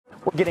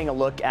We're getting a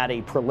look at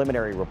a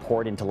preliminary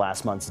report into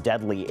last month's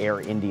deadly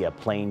Air India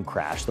plane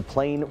crash. The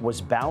plane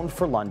was bound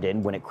for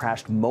London when it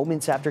crashed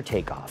moments after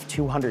takeoff.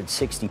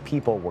 260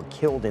 people were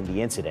killed in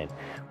the incident.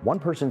 One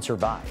person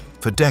survived.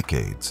 For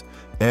decades,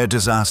 air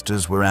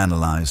disasters were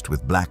analyzed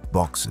with black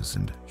boxes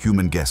and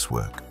human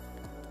guesswork.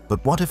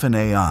 But what if an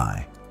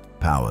AI,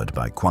 powered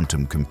by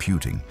quantum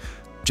computing,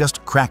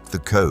 just cracked the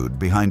code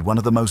behind one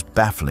of the most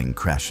baffling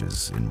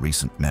crashes in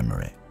recent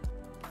memory?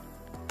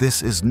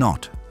 This is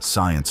not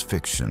science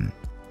fiction.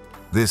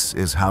 This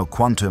is how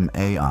quantum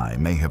AI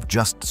may have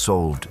just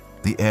solved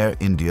the Air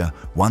India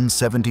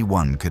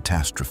 171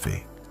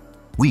 catastrophe,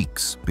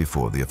 weeks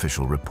before the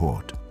official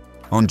report.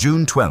 On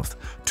June 12,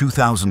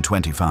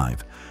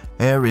 2025,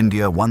 Air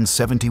India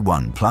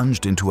 171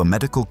 plunged into a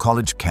medical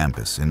college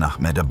campus in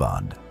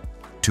Ahmedabad.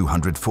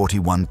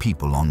 241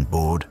 people on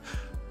board,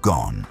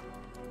 gone.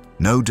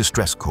 No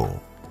distress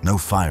call, no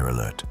fire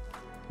alert.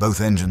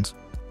 Both engines,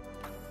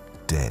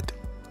 dead.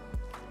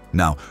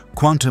 Now,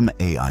 quantum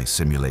AI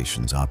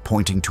simulations are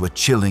pointing to a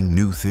chilling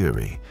new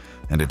theory,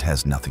 and it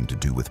has nothing to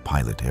do with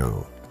pilot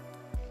error.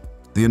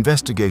 The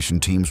investigation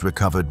teams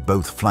recovered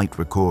both flight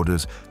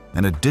recorders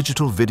and a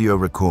digital video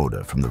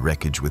recorder from the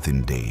wreckage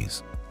within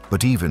days.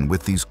 But even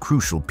with these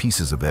crucial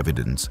pieces of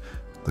evidence,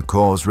 the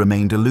cause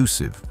remained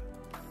elusive.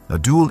 A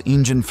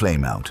dual-engine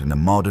flameout in a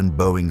modern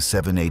Boeing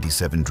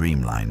 787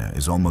 Dreamliner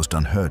is almost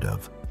unheard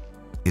of.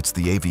 It's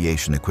the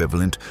aviation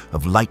equivalent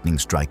of lightning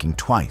striking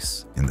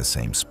twice in the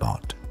same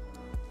spot.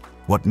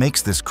 What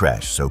makes this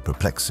crash so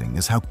perplexing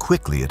is how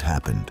quickly it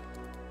happened.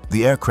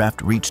 The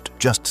aircraft reached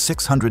just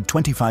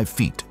 625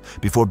 feet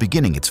before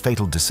beginning its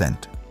fatal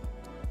descent.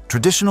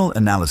 Traditional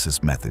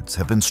analysis methods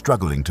have been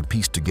struggling to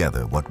piece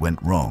together what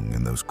went wrong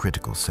in those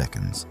critical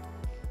seconds.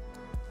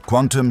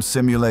 Quantum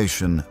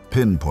simulation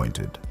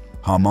pinpointed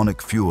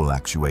harmonic fuel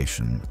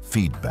actuation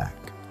feedback.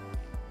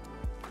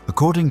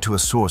 According to a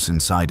source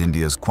inside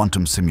India's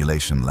quantum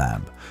simulation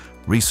lab,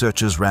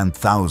 researchers ran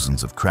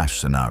thousands of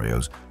crash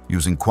scenarios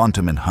using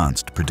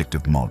quantum-enhanced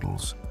predictive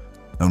models.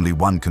 Only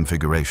one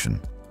configuration,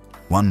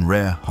 one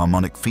rare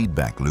harmonic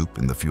feedback loop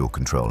in the fuel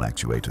control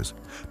actuators,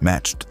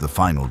 matched the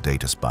final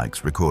data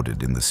spikes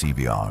recorded in the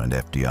CVR and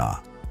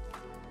FDR.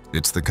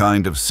 It's the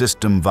kind of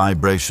system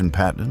vibration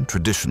pattern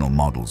traditional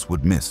models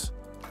would miss.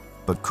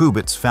 But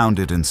qubits found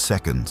it in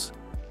seconds.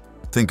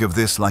 Think of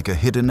this like a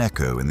hidden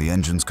echo in the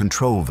engine's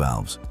control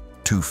valves,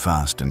 too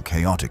fast and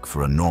chaotic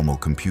for a normal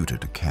computer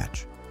to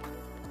catch.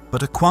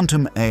 But a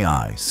quantum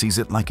AI sees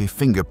it like a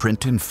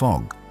fingerprint in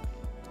fog.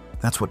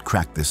 That's what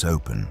cracked this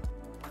open.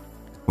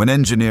 When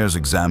engineers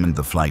examined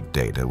the flight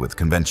data with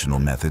conventional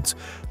methods,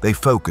 they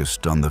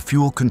focused on the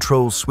fuel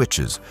control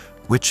switches,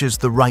 which is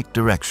the right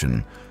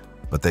direction,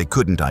 but they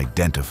couldn't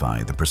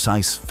identify the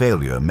precise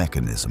failure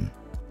mechanism.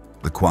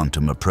 The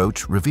quantum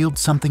approach revealed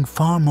something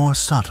far more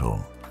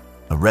subtle,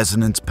 a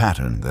resonance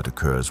pattern that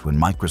occurs when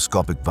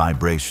microscopic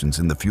vibrations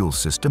in the fuel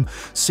system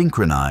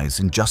synchronize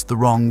in just the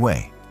wrong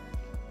way.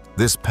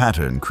 This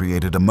pattern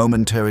created a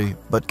momentary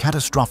but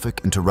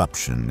catastrophic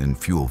interruption in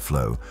fuel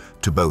flow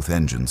to both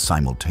engines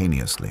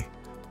simultaneously,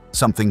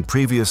 something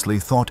previously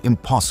thought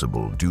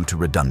impossible due to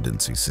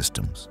redundancy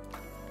systems.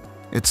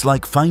 It's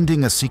like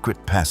finding a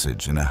secret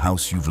passage in a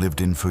house you've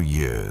lived in for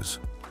years.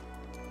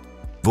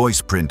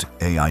 Voice print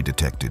AI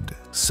detected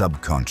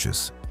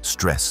subconscious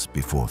stress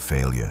before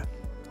failure.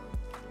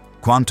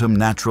 Quantum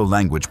natural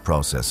language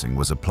processing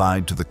was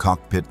applied to the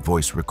cockpit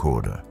voice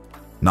recorder,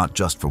 not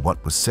just for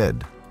what was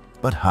said,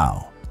 but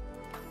how.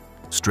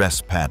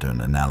 Stress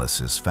pattern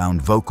analysis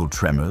found vocal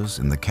tremors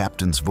in the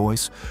captain's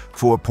voice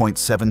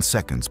 4.7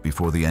 seconds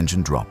before the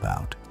engine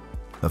dropout,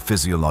 a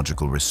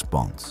physiological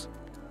response.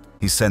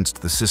 He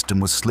sensed the system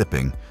was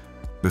slipping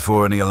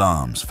before any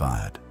alarms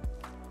fired.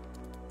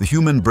 The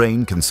human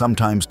brain can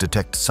sometimes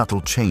detect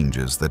subtle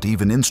changes that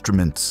even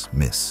instruments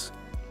miss.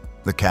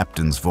 The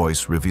captain's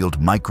voice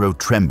revealed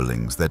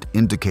micro-tremblings that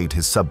indicate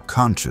his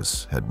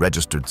subconscious had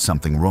registered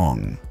something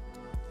wrong.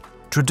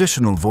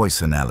 Traditional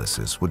voice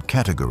analysis would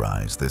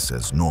categorize this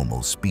as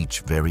normal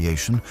speech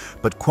variation,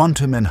 but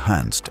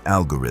quantum-enhanced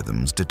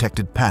algorithms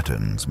detected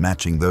patterns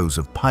matching those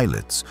of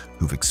pilots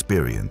who've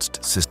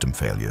experienced system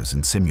failures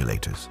in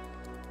simulators.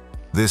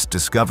 This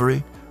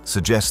discovery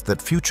suggests that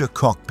future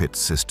cockpit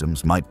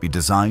systems might be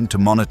designed to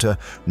monitor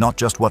not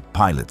just what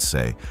pilots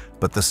say,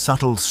 but the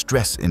subtle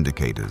stress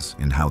indicators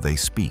in how they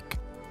speak,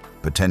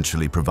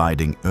 potentially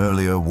providing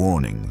earlier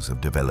warnings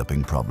of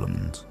developing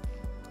problems.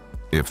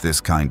 If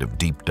this kind of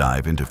deep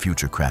dive into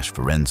future crash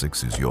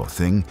forensics is your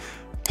thing,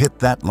 hit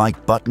that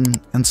like button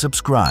and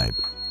subscribe.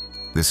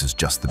 This is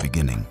just the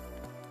beginning.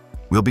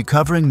 We'll be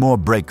covering more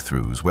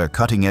breakthroughs where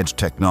cutting-edge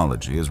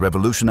technology is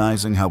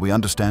revolutionizing how we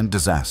understand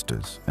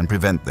disasters and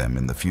prevent them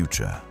in the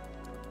future.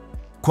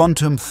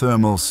 Quantum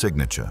thermal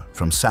signature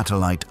from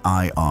satellite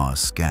IR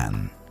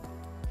scan.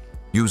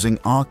 Using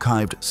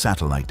archived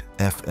satellite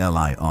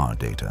FLIR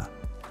data,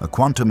 a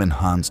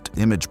quantum-enhanced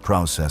image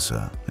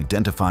processor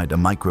identified a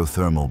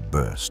microthermal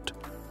burst,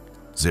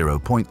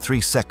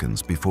 0.3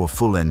 seconds before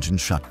full engine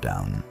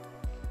shutdown.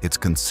 It's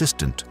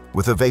consistent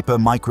with a vapor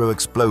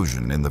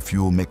micro-explosion in the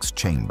fuel mix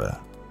chamber.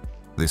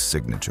 This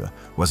signature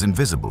was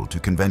invisible to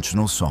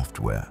conventional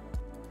software.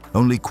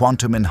 Only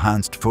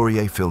quantum-enhanced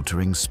Fourier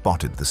filtering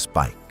spotted the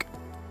spike.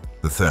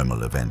 The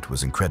thermal event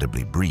was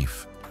incredibly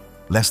brief,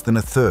 less than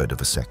a third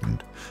of a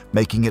second,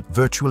 making it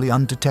virtually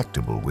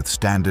undetectable with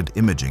standard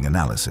imaging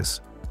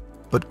analysis.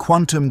 But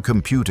quantum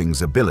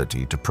computing's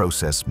ability to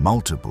process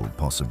multiple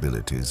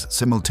possibilities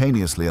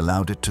simultaneously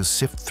allowed it to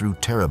sift through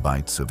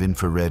terabytes of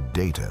infrared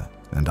data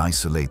and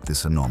isolate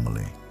this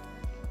anomaly.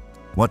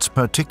 What's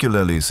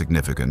particularly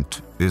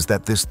significant is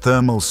that this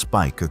thermal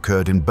spike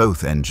occurred in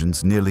both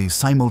engines nearly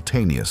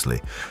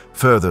simultaneously,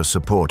 further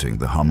supporting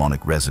the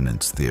harmonic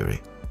resonance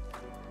theory.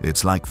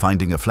 It's like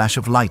finding a flash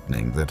of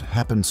lightning that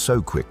happened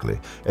so quickly,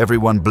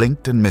 everyone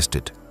blinked and missed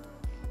it.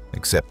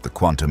 Except the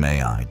quantum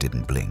AI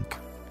didn't blink.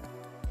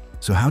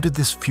 So how did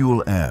this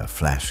fuel-air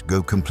flash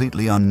go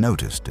completely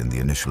unnoticed in the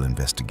initial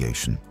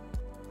investigation?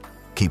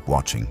 Keep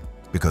watching,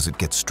 because it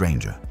gets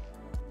stranger.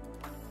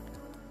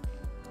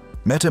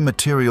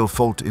 Metamaterial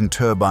fault in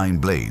turbine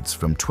blades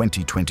from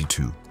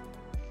 2022.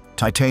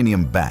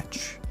 Titanium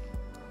batch.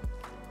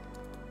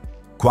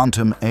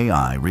 Quantum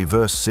AI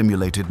reverse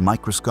simulated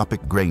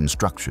microscopic grain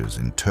structures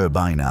in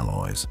turbine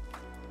alloys,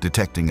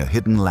 detecting a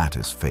hidden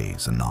lattice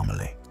phase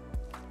anomaly.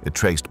 It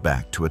traced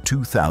back to a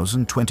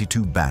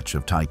 2022 batch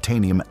of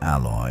titanium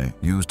alloy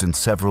used in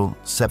several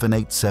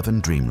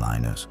 787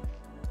 Dreamliners.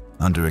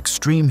 Under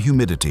extreme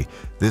humidity,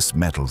 this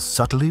metal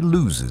subtly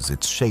loses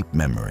its shape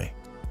memory.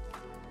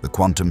 The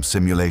quantum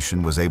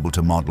simulation was able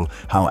to model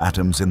how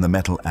atoms in the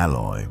metal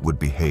alloy would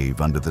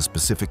behave under the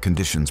specific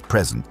conditions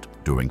present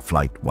during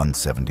Flight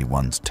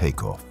 171's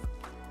takeoff.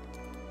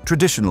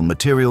 Traditional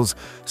materials,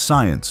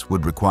 science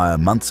would require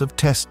months of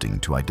testing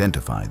to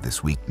identify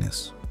this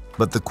weakness.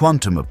 But the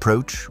quantum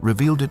approach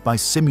revealed it by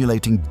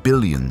simulating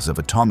billions of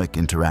atomic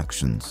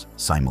interactions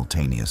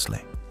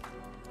simultaneously.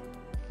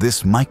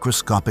 This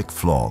microscopic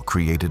flaw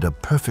created a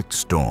perfect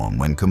storm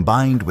when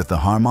combined with the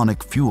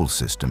harmonic fuel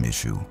system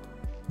issue.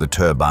 The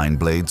turbine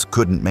blades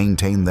couldn't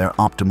maintain their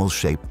optimal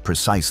shape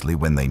precisely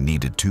when they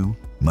needed to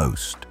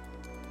most.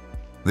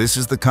 This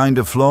is the kind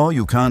of flaw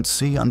you can't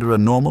see under a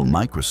normal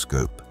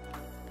microscope.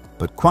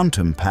 But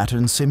quantum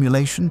pattern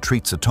simulation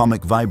treats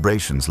atomic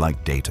vibrations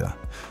like data,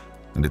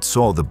 and it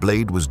saw the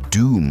blade was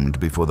doomed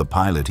before the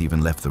pilot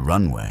even left the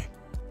runway.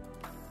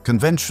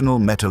 Conventional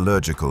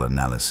metallurgical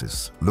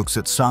analysis looks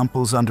at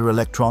samples under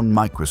electron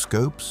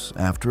microscopes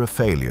after a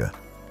failure.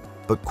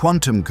 But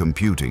quantum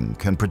computing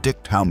can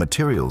predict how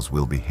materials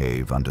will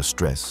behave under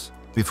stress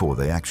before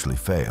they actually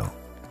fail.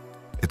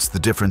 It's the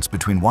difference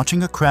between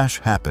watching a crash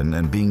happen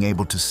and being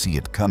able to see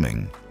it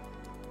coming.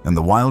 And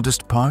the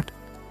wildest part?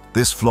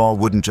 This flaw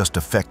wouldn't just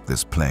affect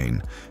this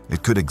plane.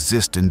 It could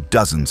exist in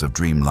dozens of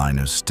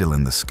Dreamliners still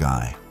in the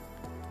sky.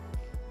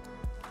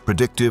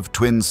 Predictive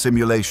twin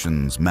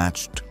simulations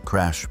matched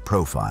crash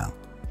profile.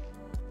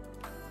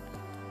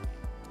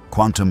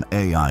 Quantum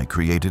AI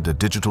created a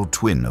digital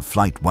twin of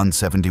Flight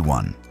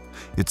 171.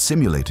 It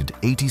simulated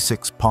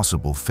 86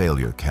 possible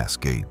failure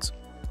cascades.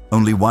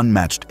 Only one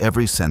matched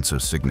every sensor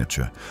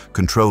signature,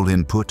 control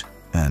input,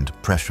 and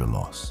pressure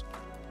loss.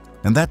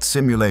 And that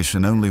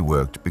simulation only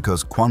worked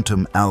because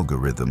quantum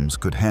algorithms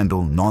could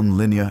handle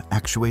nonlinear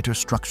actuator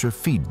structure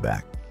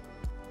feedback,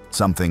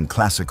 something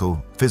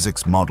classical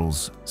physics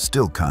models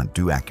still can't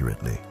do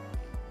accurately.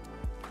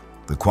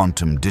 The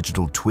quantum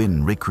digital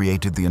twin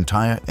recreated the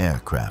entire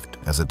aircraft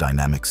as a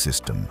dynamic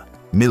system,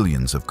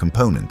 millions of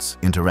components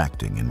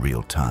interacting in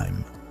real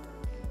time.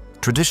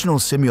 Traditional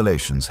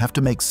simulations have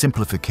to make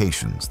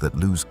simplifications that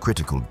lose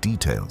critical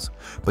details,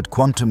 but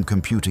quantum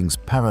computing's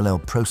parallel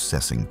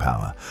processing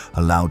power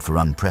allowed for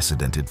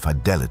unprecedented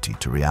fidelity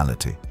to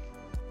reality.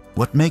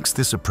 What makes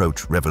this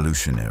approach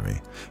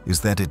revolutionary is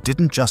that it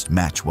didn't just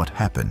match what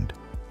happened,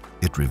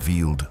 it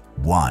revealed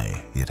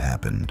why it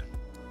happened,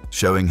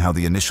 showing how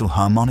the initial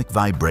harmonic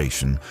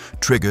vibration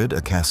triggered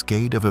a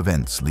cascade of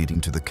events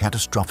leading to the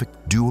catastrophic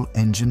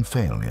dual-engine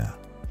failure.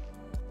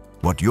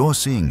 What you're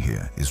seeing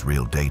here is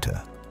real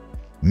data,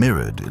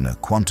 mirrored in a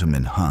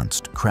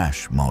quantum-enhanced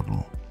crash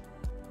model.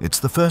 It's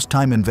the first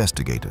time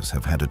investigators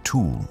have had a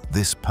tool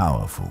this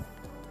powerful,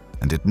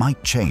 and it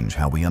might change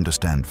how we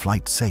understand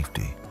flight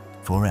safety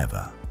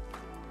forever.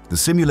 The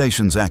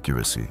simulation's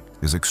accuracy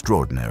is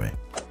extraordinary.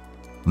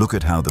 Look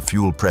at how the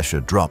fuel pressure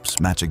drops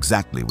match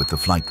exactly with the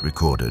flight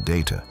recorder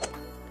data.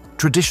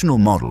 Traditional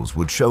models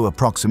would show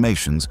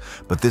approximations,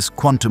 but this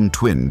quantum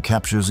twin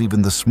captures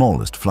even the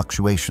smallest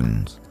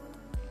fluctuations.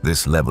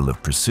 This level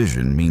of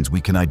precision means we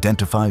can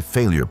identify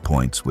failure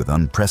points with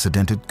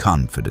unprecedented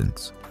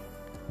confidence.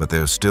 But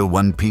there's still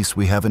one piece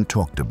we haven't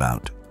talked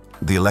about,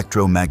 the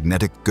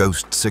electromagnetic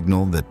ghost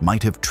signal that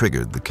might have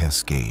triggered the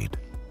cascade.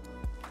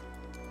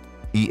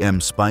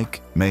 EM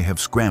spike may have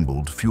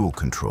scrambled fuel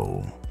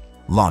control.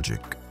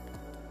 Logic.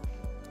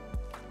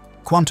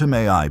 Quantum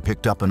AI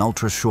picked up an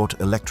ultra-short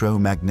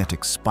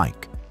electromagnetic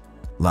spike,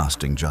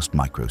 lasting just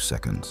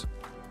microseconds.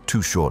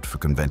 Too short for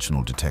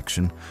conventional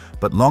detection,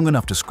 but long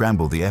enough to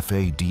scramble the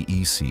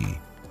FADEC,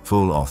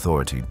 Full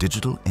Authority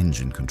Digital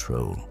Engine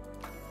Control.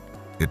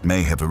 It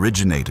may have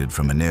originated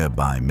from a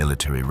nearby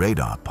military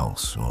radar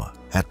pulse or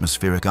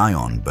atmospheric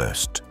ion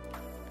burst.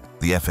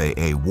 The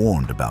FAA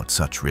warned about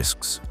such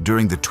risks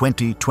during the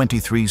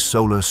 2023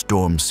 solar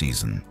storm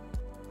season.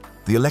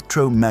 The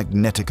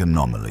electromagnetic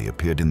anomaly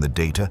appeared in the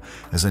data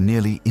as a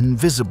nearly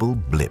invisible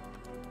blip,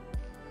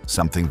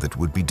 something that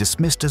would be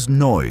dismissed as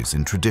noise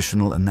in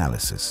traditional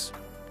analysis.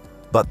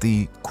 But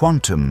the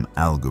quantum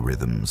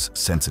algorithm's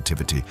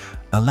sensitivity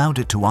allowed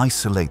it to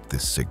isolate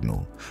this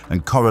signal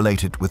and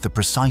correlate it with the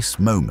precise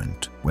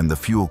moment when the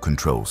fuel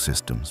control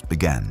systems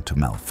began to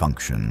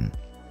malfunction.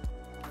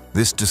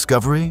 This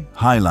discovery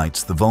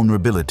highlights the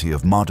vulnerability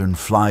of modern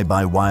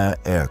fly-by-wire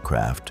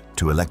aircraft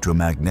to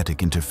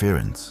electromagnetic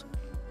interference.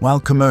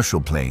 While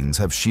commercial planes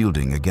have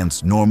shielding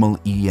against normal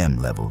EM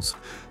levels,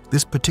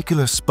 this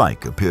particular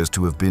spike appears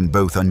to have been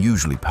both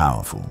unusually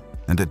powerful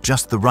and at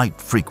just the right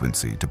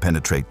frequency to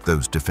penetrate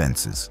those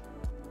defenses.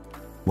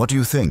 What do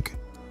you think?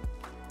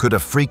 Could a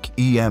freak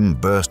EM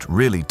burst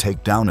really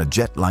take down a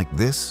jet like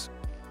this?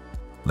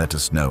 Let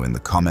us know in the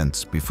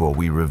comments before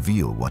we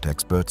reveal what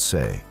experts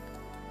say.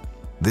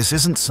 This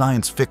isn't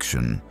science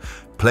fiction.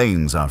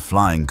 Planes are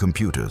flying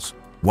computers.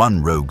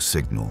 One rogue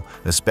signal,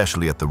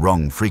 especially at the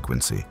wrong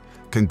frequency,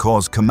 can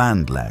cause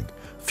command lag,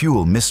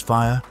 fuel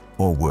misfire,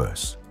 or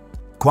worse.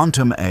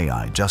 Quantum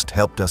AI just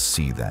helped us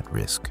see that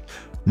risk.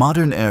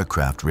 Modern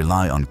aircraft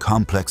rely on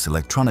complex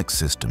electronic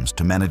systems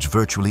to manage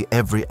virtually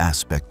every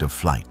aspect of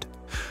flight.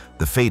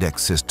 The FADEC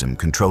system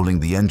controlling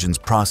the engines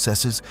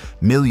processes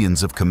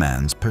millions of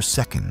commands per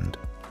second.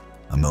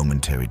 A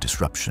momentary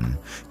disruption,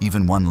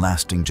 even one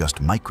lasting just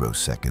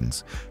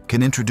microseconds,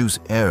 can introduce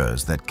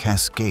errors that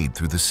cascade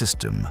through the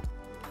system.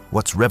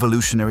 What's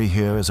revolutionary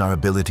here is our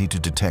ability to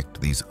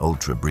detect these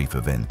ultra-brief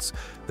events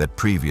that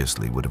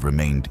previously would have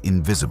remained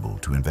invisible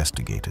to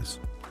investigators.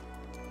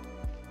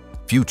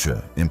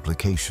 Future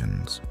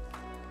implications.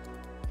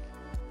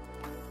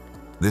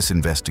 This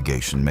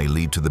investigation may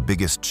lead to the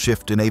biggest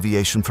shift in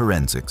aviation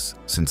forensics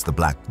since the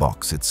black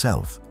box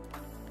itself.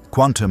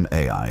 Quantum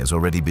AI is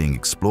already being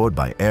explored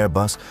by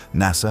Airbus,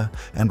 NASA,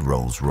 and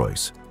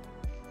Rolls-Royce.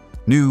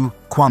 New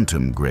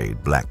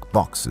quantum-grade black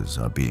boxes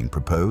are being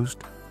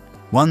proposed,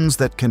 ones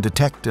that can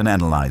detect and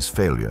analyze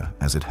failure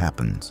as it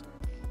happens.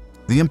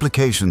 The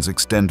implications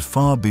extend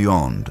far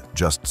beyond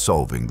just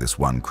solving this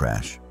one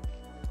crash.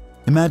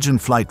 Imagine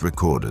flight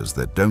recorders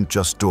that don't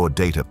just store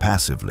data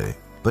passively,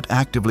 but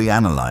actively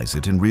analyze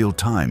it in real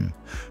time,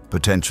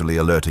 potentially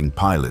alerting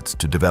pilots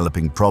to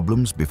developing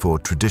problems before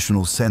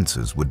traditional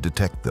sensors would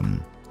detect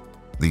them.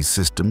 These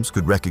systems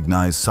could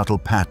recognize subtle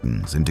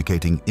patterns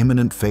indicating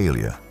imminent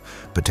failure,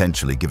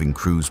 potentially giving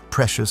crews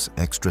precious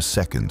extra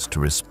seconds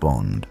to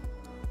respond.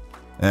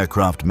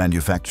 Aircraft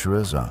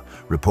manufacturers are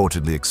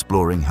reportedly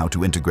exploring how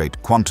to integrate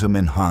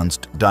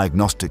quantum-enhanced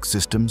diagnostic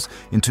systems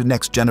into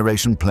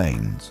next-generation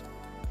planes.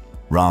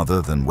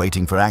 Rather than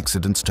waiting for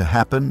accidents to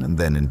happen and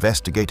then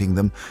investigating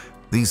them,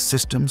 these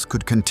systems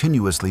could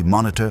continuously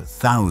monitor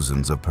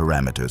thousands of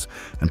parameters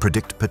and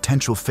predict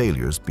potential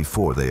failures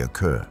before they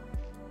occur.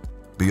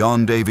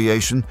 Beyond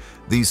aviation,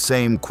 these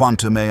same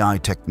quantum AI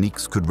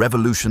techniques could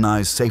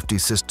revolutionize safety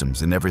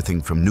systems in everything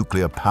from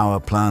nuclear power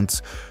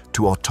plants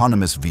to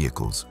autonomous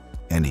vehicles.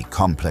 Any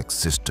complex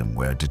system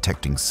where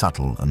detecting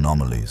subtle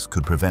anomalies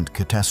could prevent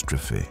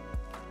catastrophe.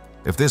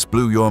 If this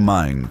blew your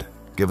mind,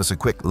 give us a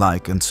quick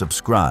like and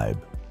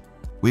subscribe.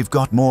 We've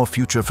got more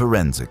future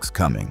forensics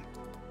coming.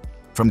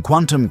 From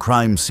quantum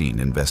crime scene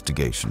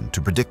investigation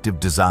to predictive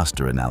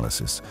disaster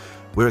analysis,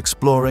 we're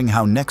exploring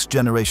how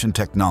next-generation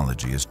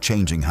technology is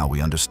changing how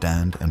we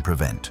understand and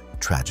prevent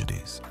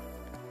tragedies.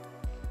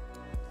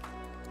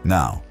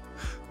 Now,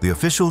 the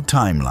official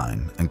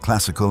timeline and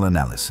classical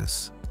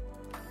analysis.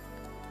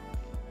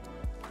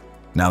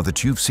 Now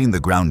that you've seen the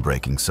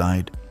groundbreaking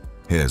side,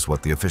 here's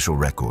what the official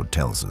record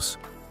tells us.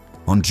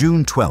 On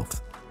June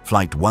 12th,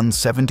 Flight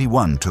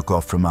 171 took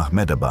off from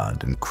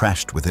Ahmedabad and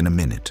crashed within a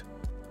minute.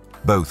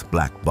 Both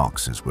black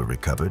boxes were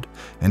recovered,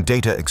 and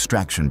data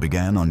extraction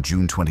began on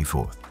June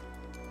 24th.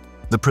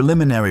 The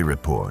preliminary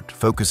report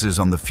focuses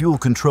on the fuel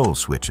control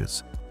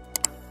switches.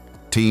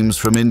 Teams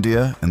from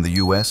India and the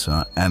US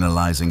are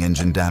analyzing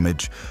engine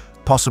damage,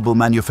 possible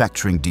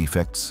manufacturing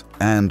defects,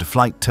 and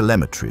flight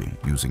telemetry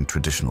using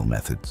traditional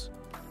methods.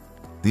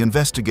 The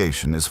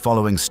investigation is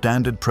following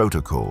standard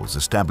protocols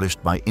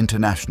established by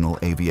international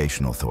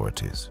aviation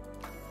authorities.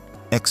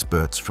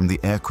 Experts from the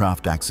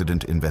Aircraft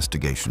Accident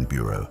Investigation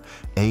Bureau,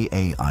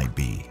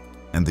 AAIB,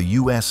 and the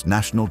U.S.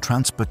 National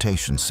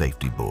Transportation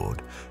Safety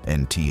Board,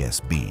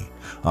 NTSB,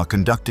 are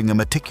conducting a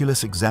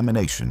meticulous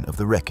examination of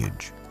the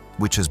wreckage,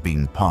 which has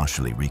been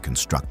partially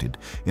reconstructed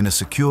in a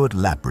secured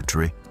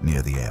laboratory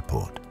near the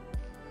airport.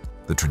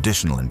 The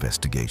traditional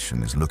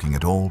investigation is looking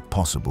at all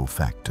possible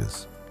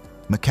factors: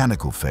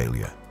 mechanical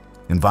failure,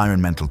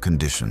 environmental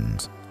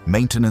conditions,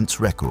 maintenance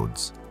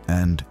records,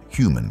 and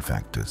human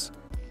factors.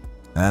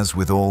 As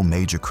with all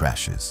major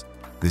crashes,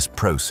 this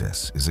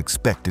process is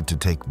expected to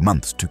take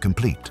months to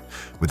complete,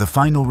 with a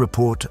final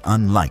report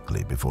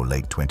unlikely before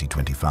late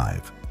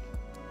 2025.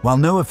 While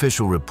no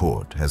official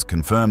report has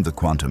confirmed the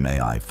quantum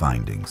AI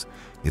findings,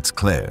 it's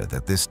clear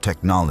that this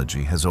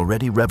technology has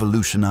already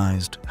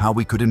revolutionized how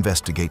we could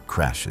investigate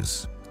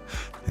crashes.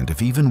 And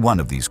if even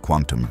one of these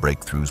quantum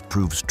breakthroughs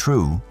proves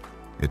true,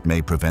 it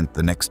may prevent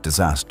the next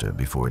disaster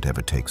before it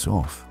ever takes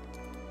off.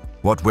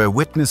 What we're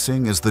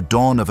witnessing is the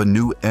dawn of a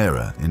new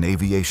era in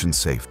aviation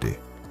safety,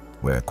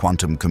 where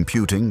quantum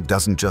computing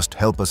doesn't just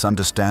help us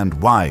understand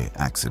why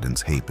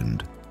accidents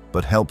happened,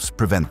 but helps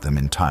prevent them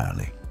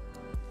entirely.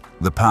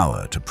 The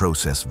power to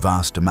process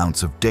vast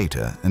amounts of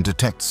data and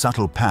detect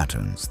subtle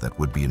patterns that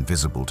would be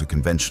invisible to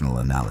conventional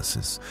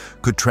analysis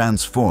could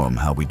transform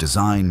how we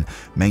design,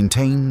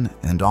 maintain,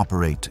 and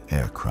operate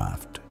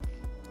aircraft.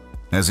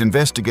 As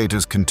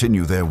investigators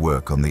continue their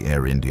work on the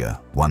Air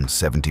India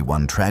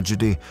 171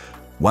 tragedy,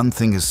 one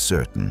thing is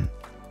certain: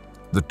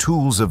 the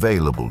tools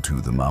available to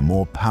them are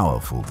more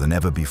powerful than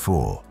ever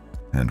before,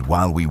 and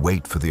while we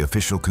wait for the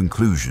official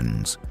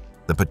conclusions,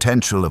 the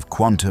potential of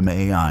quantum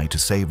AI to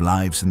save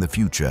lives in the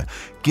future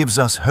gives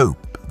us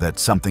hope that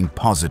something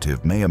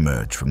positive may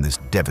emerge from this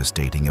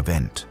devastating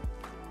event.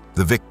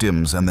 The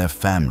victims and their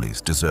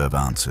families deserve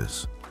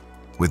answers.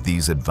 With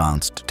these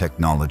advanced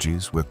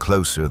technologies, we're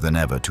closer than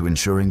ever to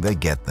ensuring they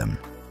get them,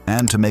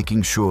 and to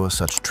making sure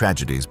such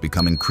tragedies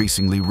become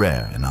increasingly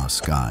rare in our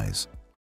skies.